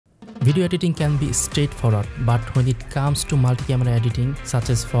Video editing can be straightforward, but when it comes to multi-camera editing,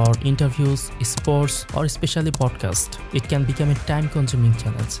 such as for interviews, sports, or especially podcasts, it can become a time-consuming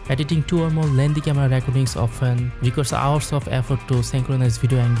challenge. Editing 2 or more lengthy camera recordings often requires hours of effort to synchronize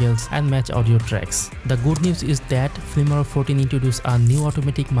video angles and match audio tracks. The good news is that Filmora 14 introduced a new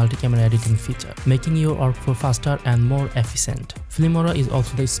automatic multi-camera editing feature, making your workflow faster and more efficient. Filmora is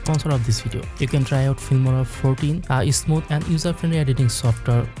also the sponsor of this video. You can try out Filmora 14, a smooth and user-friendly editing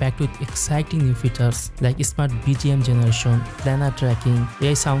software packed with exciting new features like smart BGM generation, planar tracking,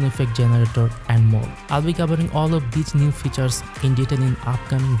 AI sound effect generator, and more. I'll be covering all of these new features in detail in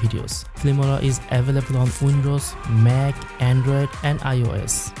upcoming videos. Filmora is available on Windows, Mac, Android, and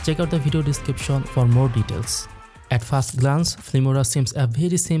iOS. Check out the video description for more details. At first glance, Filmora seems a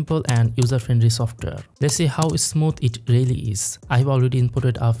very simple and user-friendly software. Let's see how smooth it really is. I have already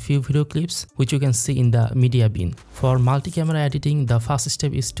imported a few video clips which you can see in the media bin. For multi-camera editing, the first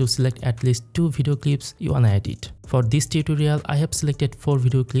step is to select at least 2 video clips you wanna edit. For this tutorial, I have selected 4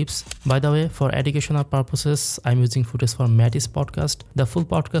 video clips. By the way, for educational purposes, I'm using footage from Matty's podcast. The full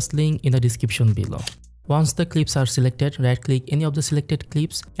podcast link in the description below. Once the clips are selected, right-click any of the selected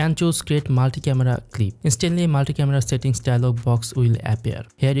clips and choose Create Multi-Camera Clip. Instantly, a multi-camera settings dialog box will appear.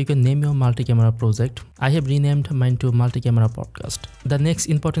 Here you can name your multi-camera project. I have renamed mine to Multi-Camera Podcast. The next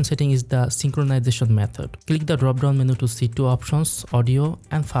important setting is the synchronization method. Click the drop-down menu to see 2 options, audio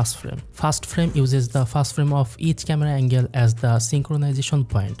and fast frame. Fast frame uses the fast frame of each camera angle as the synchronization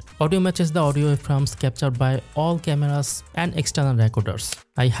point. Audio matches the audio waveforms captured by all cameras and external recorders.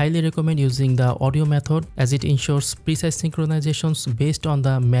 I highly recommend using the audio method as it ensures precise synchronizations based on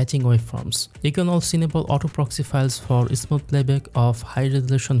the matching waveforms. You can also enable auto proxy files for smooth playback of high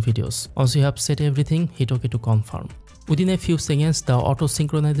resolution videos. Once you have set everything, hit OK to confirm. Within a few seconds, the auto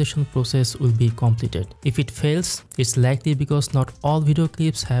synchronization process will be completed. If it fails, it's likely because not all video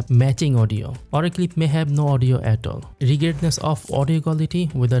clips have matching audio, or a clip may have no audio at all. Regardless of audio quality,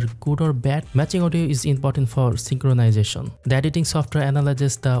 whether good or bad, matching audio is important for synchronization. The editing software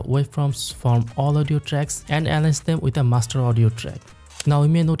analyzes the waveforms from all audio tracks and aligns them with a master audio track. Now you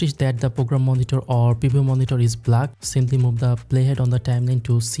may notice that the program monitor or preview monitor is black. Simply move the playhead on the timeline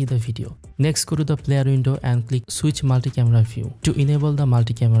to see the video. Next, go to the player window and click Switch Multi-Camera View to enable the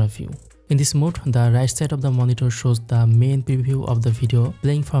multi-camera view. In this mode, the right side of the monitor shows the main preview of the video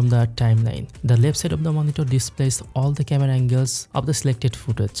playing from the timeline. The left side of the monitor displays all the camera angles of the selected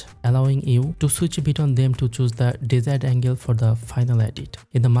footage, allowing you to switch between them to choose the desired angle for the final edit.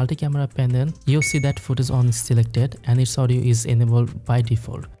 In the multi-camera panel, you'll see that footage on is selected and its audio is enabled by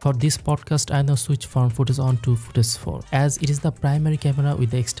default. For this podcast, I now switch from footage on to footage 4 as it is the primary camera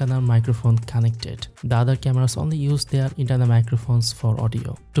with the external microphone connected. The other cameras only use their internal microphones for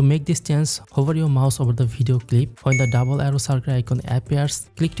audio. To make this change, hover your mouse over the video clip. When the double arrow circle icon appears,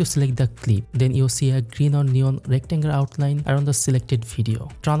 click to select the clip. Then you'll see a green or neon rectangular outline around the selected video.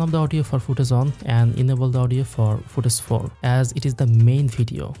 Turn off the audio for footage on and enable the audio for footage 4 as it is the main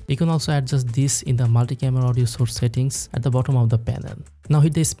video. You can also adjust this in the multi-camera audio source settings at the bottom of the panel. Now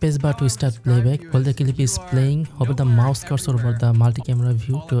hit the spacebar to start playback. While the clip is playing, hover the mouse cursor over the multi-camera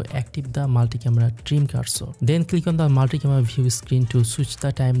view to activate the multi-camera trim cursor. Then click on the multi-camera view screen to switch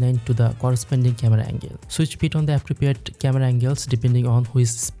the timeline to the corresponding camera angle. Switch between the appropriate camera angles depending on who is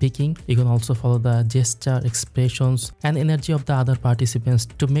speaking. You can also follow the gesture, expressions, and energy of the other participants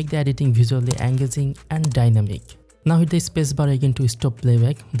to make the editing visually engaging and dynamic. Now hit the spacebar again to stop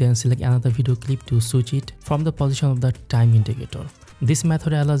playback, then select another video clip to switch it from the position of the time indicator. This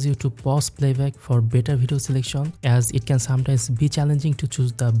method allows you to pause playback for better video selection as it can sometimes be challenging to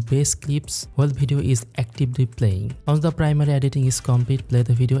choose the best clips while video is actively playing. Once the primary editing is complete, play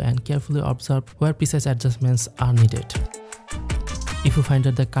the video and carefully observe where precise adjustments are needed. If you find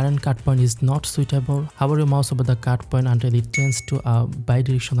that the current cut point is not suitable, hover your mouse over the cut point until it changes to a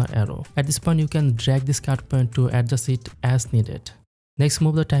bidirectional arrow. At this point, you can drag this cut point to adjust it as needed. Next,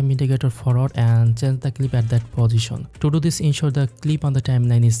 move the time indicator forward and change the clip at that position. To do this, ensure the clip on the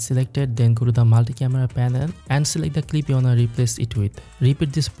timeline is selected, then go to the multi-camera panel and select the clip you want to replace it with.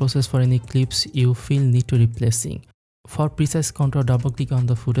 Repeat this process for any clips you feel need to replacing. For precise control, double-click on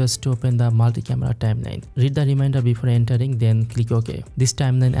the footage to open the multi-camera timeline. Read the reminder before entering, then click OK. This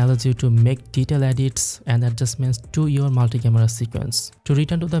timeline allows you to make detailed edits and adjustments to your multi-camera sequence. To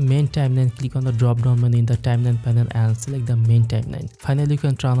return to the main timeline, click on the drop-down menu in the timeline panel and select the main timeline. Finally, you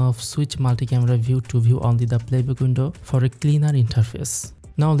can turn off Switch Multi-Camera View to view only the playback window for a cleaner interface.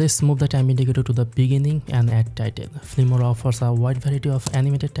 Now let's move the time indicator to the beginning and add title. Filmora offers a wide variety of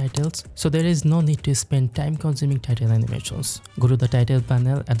animated titles, so there is no need to spend time-consuming title animations. Go to the title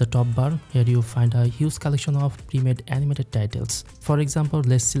panel at the top bar. Here you find a huge collection of pre-made animated titles. For example,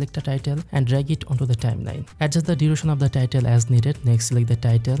 let's select a title and drag it onto the timeline. Adjust the duration of the title as needed. Next, select the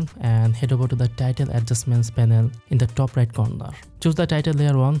title and head over to the title adjustments panel in the top right corner. Choose the title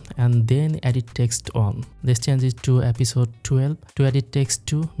layer 1 and then edit text 1. Let's change it to episode 12. To edit text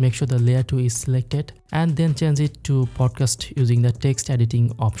 2, make sure the layer 2 is selected and then change it to podcast using the text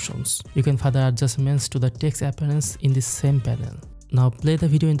editing options. You can further adjustments to the text appearance in the same panel. Now play the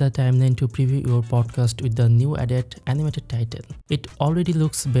video in the timeline to preview your podcast with the new added animated title. It already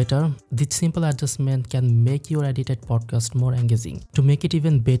looks better. This simple adjustment can make your edited podcast more engaging. To make it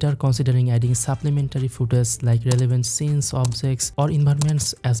even better, considering adding supplementary footage like relevant scenes, objects, or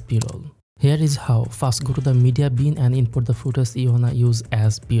environments as B-roll. Here is how. First, go to the media bin and input the footage you wanna use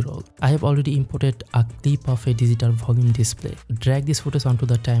as B-roll. I have already imported a clip of a digital volume display. Drag this footage onto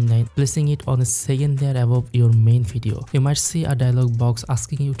the timeline, placing it on a second layer above your main video. You might see a dialog box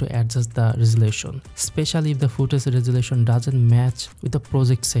asking you to adjust the resolution, especially if the footage resolution doesn't match with the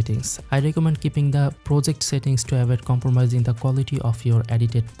project settings. I recommend keeping the project settings to avoid compromising the quality of your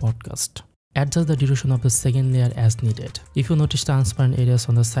edited podcast. Adjust the duration of the second layer as needed. If you notice transparent areas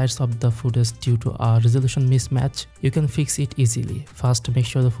on the sides of the footage due to a resolution mismatch, you can fix it easily. First, make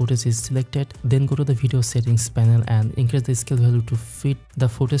sure the footage is selected, then go to the video settings panel and increase the scale value to fit the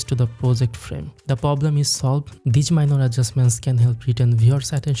footage to the project frame. The problem is solved. These minor adjustments can help retain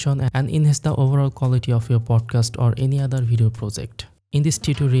viewers' attention and enhance the overall quality of your podcast or any other video project. In this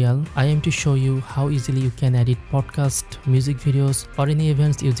tutorial, I am to show you how easily you can edit podcast, music videos, or any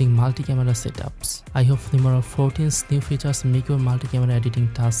events using multi-camera setups. I hope Filmora 14's new features make your multi-camera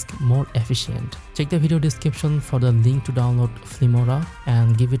editing task more efficient. Check the video description for the link to download Filmora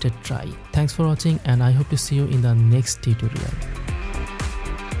and give it a try. Thanks for watching and I hope to see you in the next tutorial.